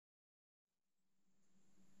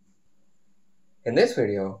In this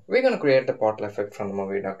video, we're going to create the portal effect from the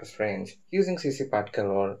movie Doctor Strange using CC Particle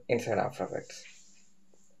World inside After Effects.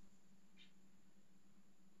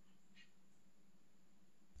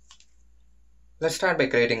 Let's start by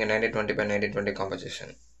creating a 1920 by 1920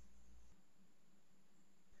 composition.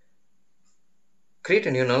 Create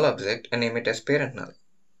a new null object and name it as parent null.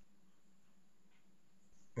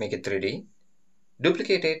 Make it 3D,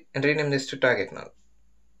 duplicate it and rename this to target null.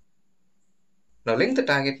 Now link the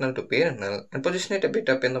target null to parent null and position it a bit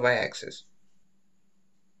up in the y-axis.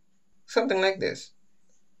 Something like this.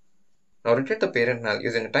 Now rotate the parent null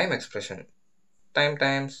using a time expression, time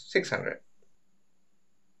times 600.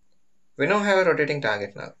 We now have a rotating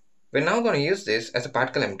target null. We're now going to use this as a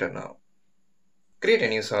particle emitter now. Create a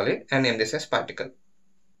new solid and name this as particle.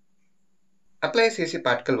 Apply a CC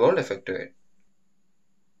Particle World effect to it.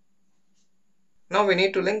 Now we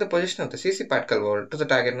need to link the position of the CC Particle World to the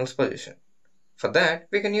target null's position. For that,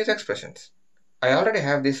 we can use expressions. I already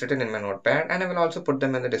have these written in my notepad and I will also put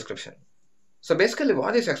them in the description. So basically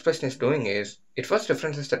what this expression is doing is, it first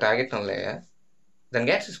references the target null layer, then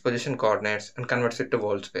gets its position coordinates and converts it to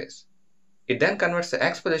world space. It then converts the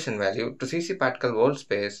x position value to CC Particle World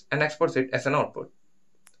space and exports it as an output.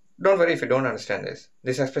 Don't worry if you don't understand this.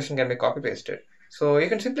 This expression can be copy-pasted. So you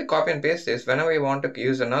can simply copy and paste this whenever you want to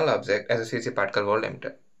use a null object as a CC Particle World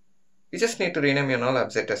emitter. You just need to rename your null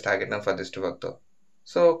object as target null for this to work though.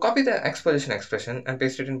 So copy the x position expression and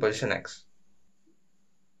paste it in position x.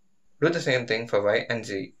 Do the same thing for y and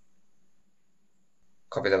z.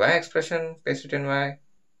 Copy the y expression, paste it in y.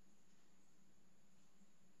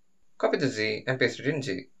 Copy the z and paste it in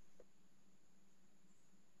z.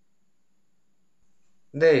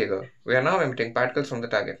 There you go. We are now emitting particles from the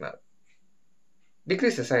target null.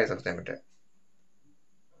 Decrease the size of the emitter.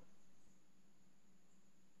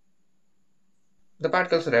 The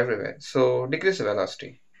particles are everywhere, so decrease the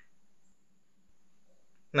velocity.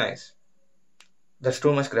 Nice. That's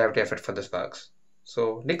too much gravity effect for the sparks,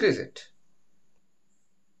 so decrease it.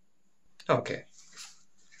 Okay.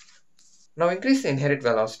 Now increase the inherit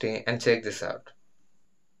velocity and check this out.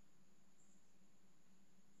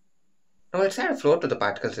 Now let's add a floor to the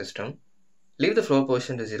particle system. Leave the floor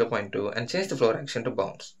position to 0.2 and change the floor action to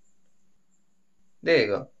bounce. There you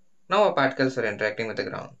go. Now our particles are interacting with the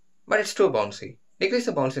ground, but it's too bouncy. Decrease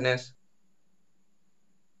the bounciness.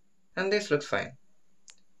 And this looks fine.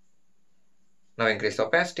 Now increase the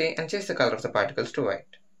opacity and change the color of the particles to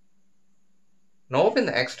white. Now open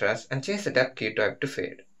the extras and change the depth key type to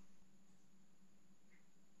fade.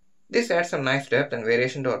 This adds some nice depth and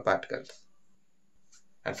variation to our particles.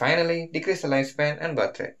 And finally, decrease the lifespan and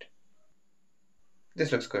birth rate.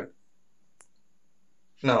 This looks good.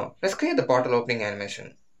 Now, let's create the portal opening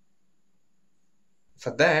animation.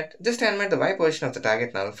 For that, just animate the y position of the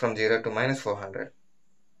target null from 0 to -400.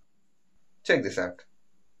 Check this out.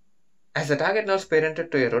 As the target null is parented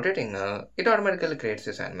to a rotating null, it automatically creates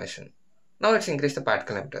this animation. Now let's increase the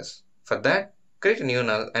particle emitters. For that, create a new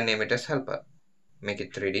null and name it as helper. Make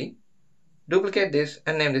it 3D. Duplicate this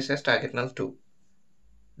and name this as target null 2.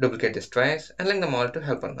 Duplicate this twice and link them all to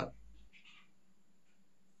helper null.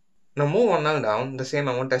 Now move one null down the same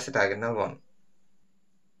amount as the target null 1.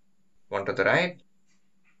 One to the right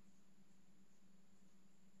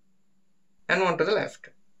and one to the left.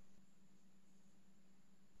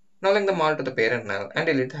 Now link them all to the parent null and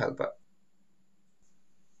delete the helper.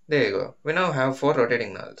 There you go. We now have 4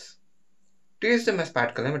 rotating nulls. To use them as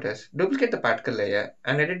particle emitters, duplicate the particle layer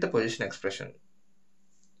and edit the position expression.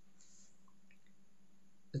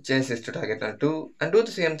 Change this to target null 2 and do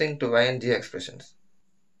the same thing to y and z expressions.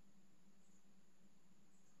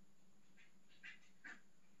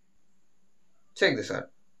 Check this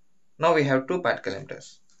out. Now we have 2 particle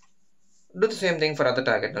emitters. Do the same thing for other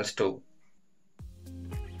target nulls too.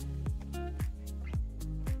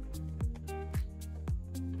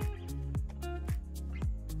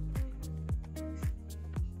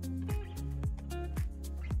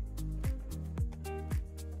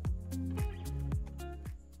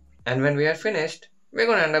 And when we are finished, we're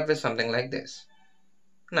going to end up with something like this.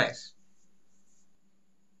 Nice.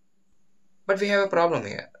 But we have a problem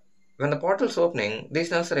here. When the portal is opening,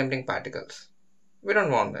 these nulls are emitting particles. We don't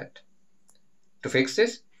want that. To fix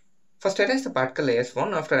this, first arrange the particle layers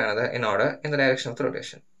one after another in order in the direction of the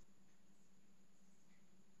rotation.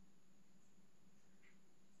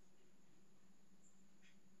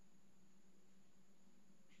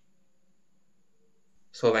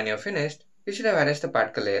 So when you're finished, you should have arranged the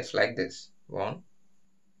particle layers like this. 1,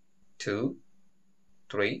 2,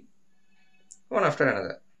 3, one after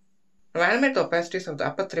another. Now animate the opacities of the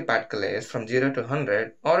upper 3 particle layers from 0 to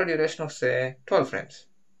 100 or a duration of say 12 frames.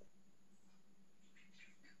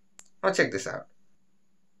 Now check this out.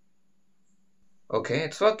 Okay,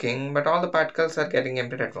 it's working, but all the particles are getting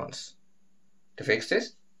emitted at once. To fix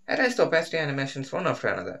this, erase the opacity animations one after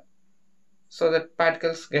another, so that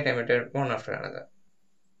particles get emitted one after another.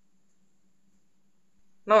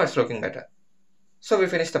 Now it's looking better. So we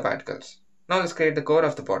finished the particles. Now let's create the core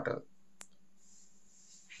of the portal.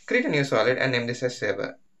 Create a new solid and name this as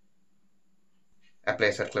Saber. Apply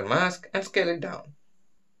a circular mask and scale it down.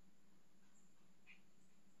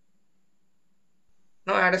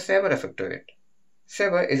 Now add a Saber effect to it.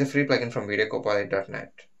 Saber is a free plugin from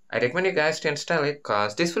videocopilot.net. I recommend you guys to install it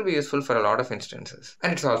cause this will be useful for a lot of instances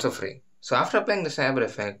and it's also free. So after applying the Saber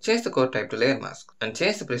effect, change the core type to layer mask and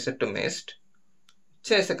change the preset to mist,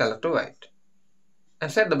 change the color to white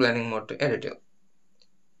and set the blending mode to additive.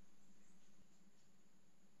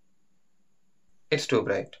 It's too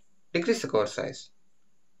bright. Decrease the core size.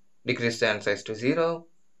 Decrease the end size to 0.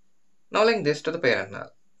 Now link this to the parent null.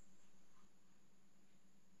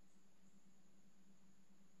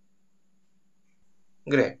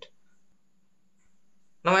 Great.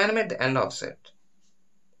 Now animate the end offset.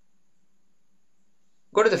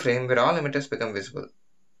 Go to the frame where all emitters become visible.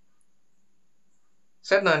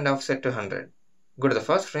 Set the end offset to 100. Go to the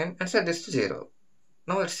first frame and set this to 0.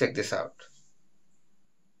 Now let's check this out.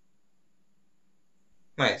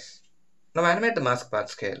 Nice. Now animate the mask path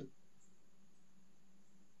scale.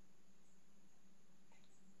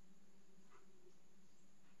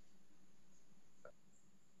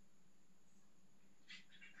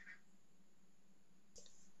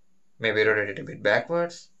 Maybe rotate it a bit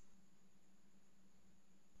backwards.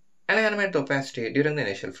 And animate the opacity during the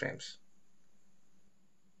initial frames.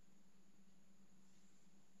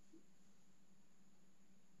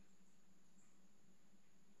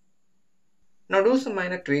 Now do some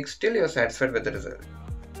minor tweaks till you are satisfied with the result.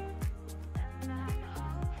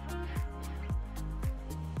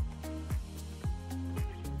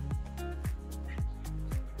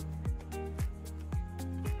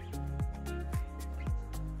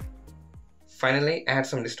 Finally, add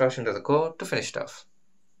some distortion to the core to finish it off.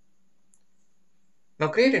 Now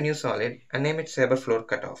create a new solid and name it Saber Floor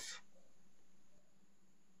Cutoff.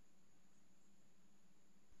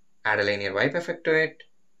 Add a linear wipe effect to it.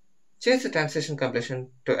 Change the transition completion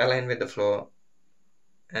to align with the flow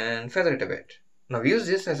and feather it a bit. Now use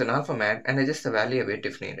this as an alpha mat and adjust the value a bit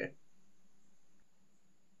if needed.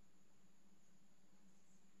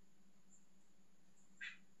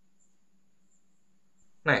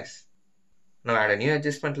 Nice. Now add a new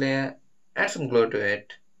adjustment layer, add some glow to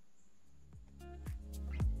it.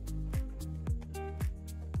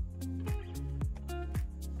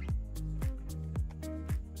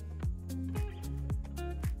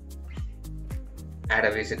 Add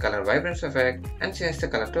a VC color vibrance effect and change the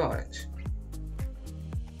color to orange.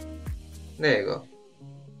 There you go.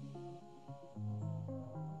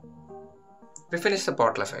 We finished the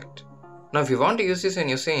portal effect. Now if you want to use this in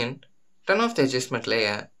your scene, turn off the adjustment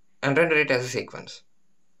layer and render it as a sequence.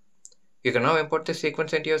 You can now import this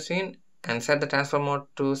sequence into your scene and set the transfer mode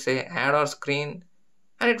to say add or screen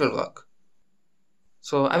and it will work.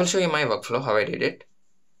 So I will show you my workflow how I did it.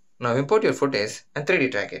 Now import your footage and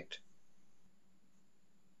 3D track it.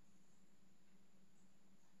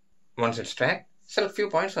 Once it's tracked, select few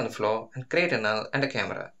points on the floor and create a null and a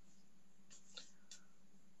camera.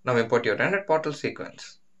 Now import your rendered portal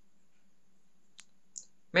sequence.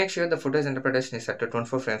 Make sure the footage interpretation is set to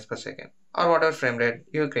 24 frames per second or whatever frame rate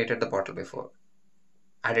you created the portal before.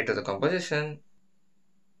 Add it to the composition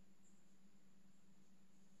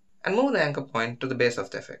and move the anchor point to the base of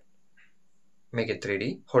the effect. Make it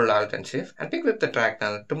 3D, hold Alt and Shift and pick with the track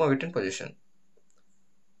null to move it in position.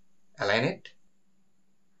 Align it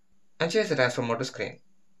and change the transform mode to screen.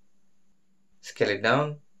 Scale it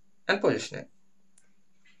down and position it.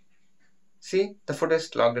 See, the footage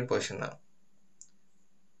is locked in position now.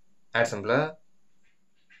 Add some blur,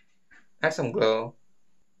 add some glow,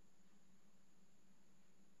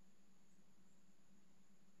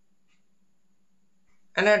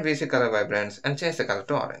 and add VC color vibrance and change the color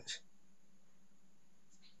to orange.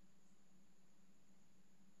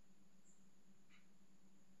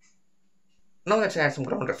 Now let's add some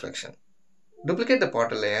ground reflection. Duplicate the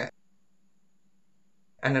portal layer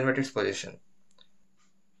and invert its position.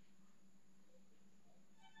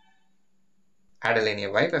 Add a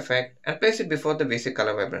linear wipe effect and place it before the VC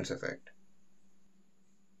color vibrance effect.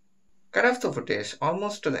 Cut off the footage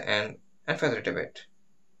almost to the end and feather it a bit.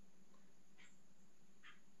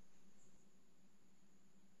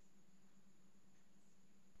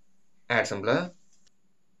 Add some blur.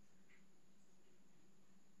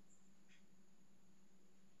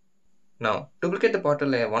 Now duplicate the portal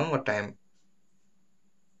layer one more time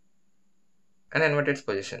and invert its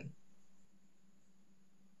position.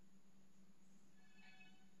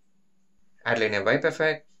 Add linear wipe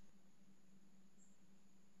effect.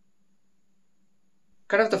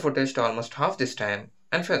 Cut off the footage to almost half this time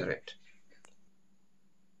and feather it.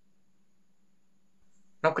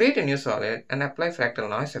 Now create a new solid and apply fractal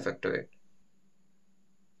noise effect to it.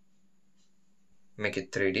 Make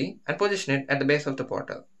it 3D and position it at the base of the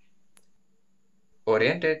portal.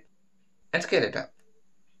 Orient it and scale it up.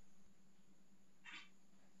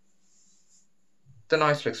 The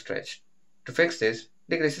noise looks stretched. To fix this,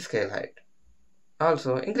 decrease the scale height.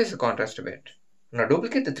 Also, increase the contrast a bit. Now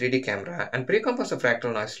duplicate the 3D camera and pre-compose the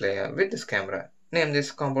fractal noise layer with this camera. Name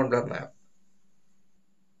this compound blur map.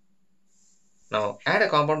 Now add a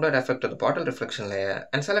compound blur effect to the portal reflection layer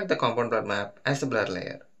and select the compound blur map as the blur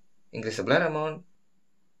layer. Increase the blur amount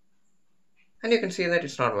and you can see that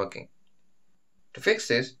it's not working. To fix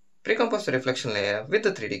this, pre-compose the reflection layer with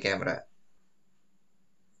the 3D camera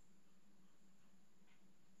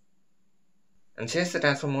and change the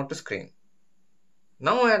transform mode to screen.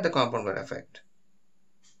 Now add the compound blur effect.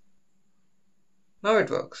 Now it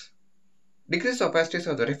works. Decrease the opacities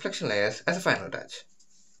of the reflection layers as a final touch.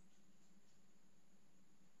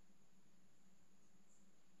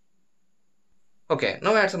 Okay,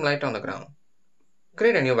 now add some light on the ground.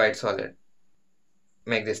 Create a new white solid.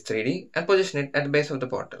 Make this 3D and position it at the base of the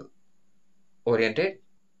portal. Orient it,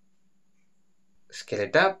 scale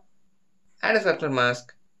it up, add a circular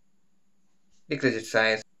mask, decrease its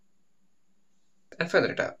size, and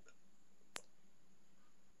feather it up.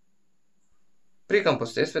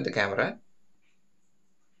 Pre-compose this with the camera.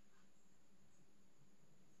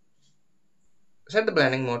 Set the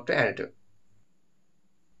blending mode to additive.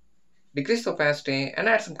 Decrease the opacity and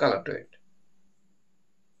add some color to it.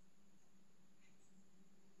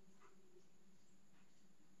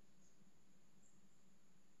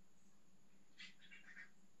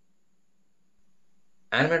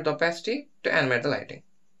 Animate the opacity to animate the lighting.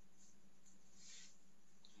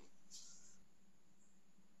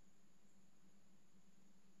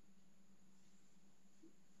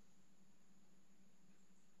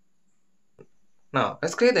 Now,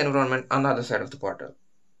 let's create the environment on the other side of the portal.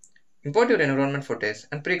 Import your environment footage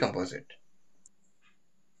and pre-compose it.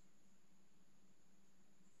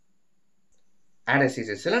 Add a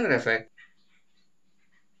CC cylinder effect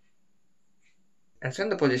and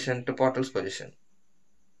send the position to portal's position.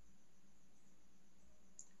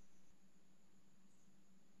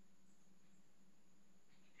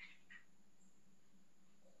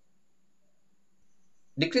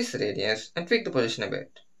 Decrease the radius and tweak the position a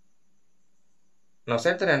bit. Now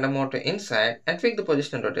set the render mode to inside and tweak the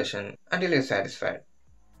position and rotation until you're satisfied.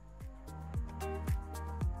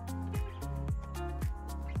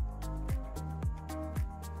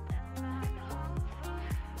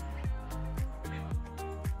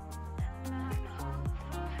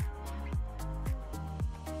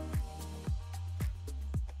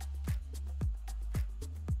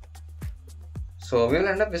 So we will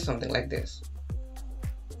end up with something like this.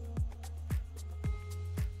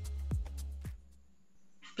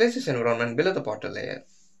 Place this environment below the portal layer.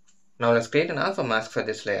 Now let's create an alpha mask for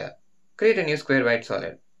this layer. Create a new square white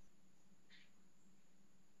solid.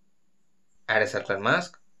 Add a circular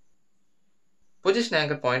mask. Position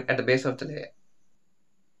anchor point at the base of the layer.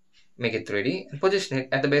 Make it 3D and position it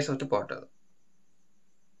at the base of the portal.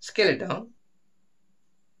 Scale it down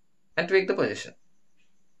and tweak the position.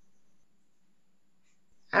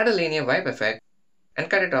 Add a linear wipe effect and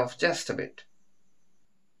cut it off just a bit.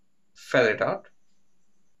 Feather it out.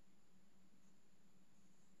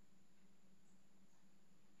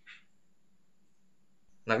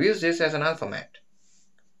 Now use this as an alpha matte.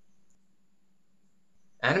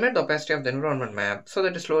 Animate the opacity of the environment map so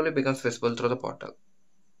that it slowly becomes visible through the portal.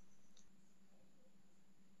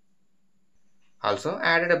 Also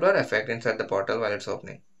added a blur effect inside the portal while it's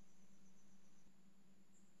opening.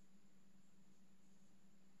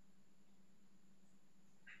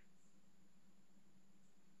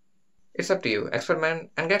 It's up to you,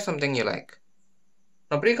 experiment and get something you like.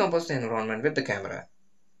 Now pre-compose the environment with the camera.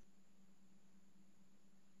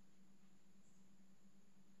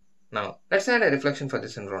 Now let's add a reflection for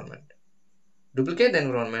this environment. Duplicate the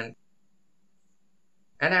environment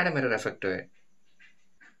and add a mirror effect to it.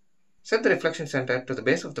 Set the reflection center to the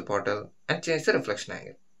base of the portal and change the reflection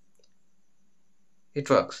angle. It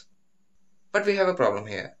works. But we have a problem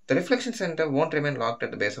here. The reflection center won't remain locked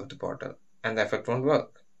at the base of the portal and the effect won't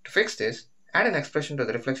work. To fix this, add an expression to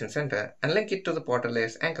the reflection center and link it to the portal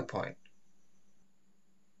layer's anchor point.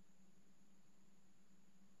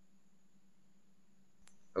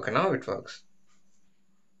 Okay, now it works.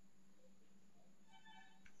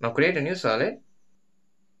 Now create a new solid,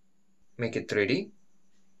 make it 3D,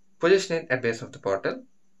 position it at base of the portal,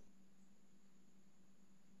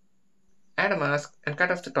 Add a mask and cut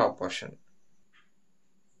off the top portion.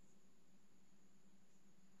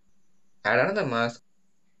 Add another mask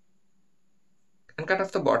and cut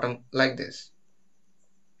off the bottom like this.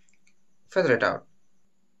 Feather it out.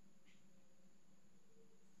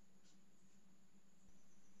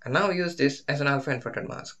 And now use this as an alpha inverted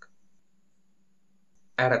mask.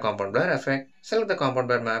 Add a compound blur effect, select the compound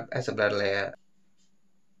blur map as a blur layer,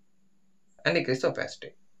 and decrease the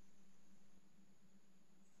opacity.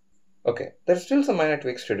 Okay, there are still some minor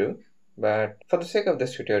tweaks to do, but for the sake of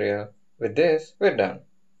this tutorial, with this, we're done.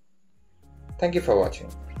 Thank you for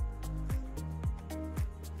watching.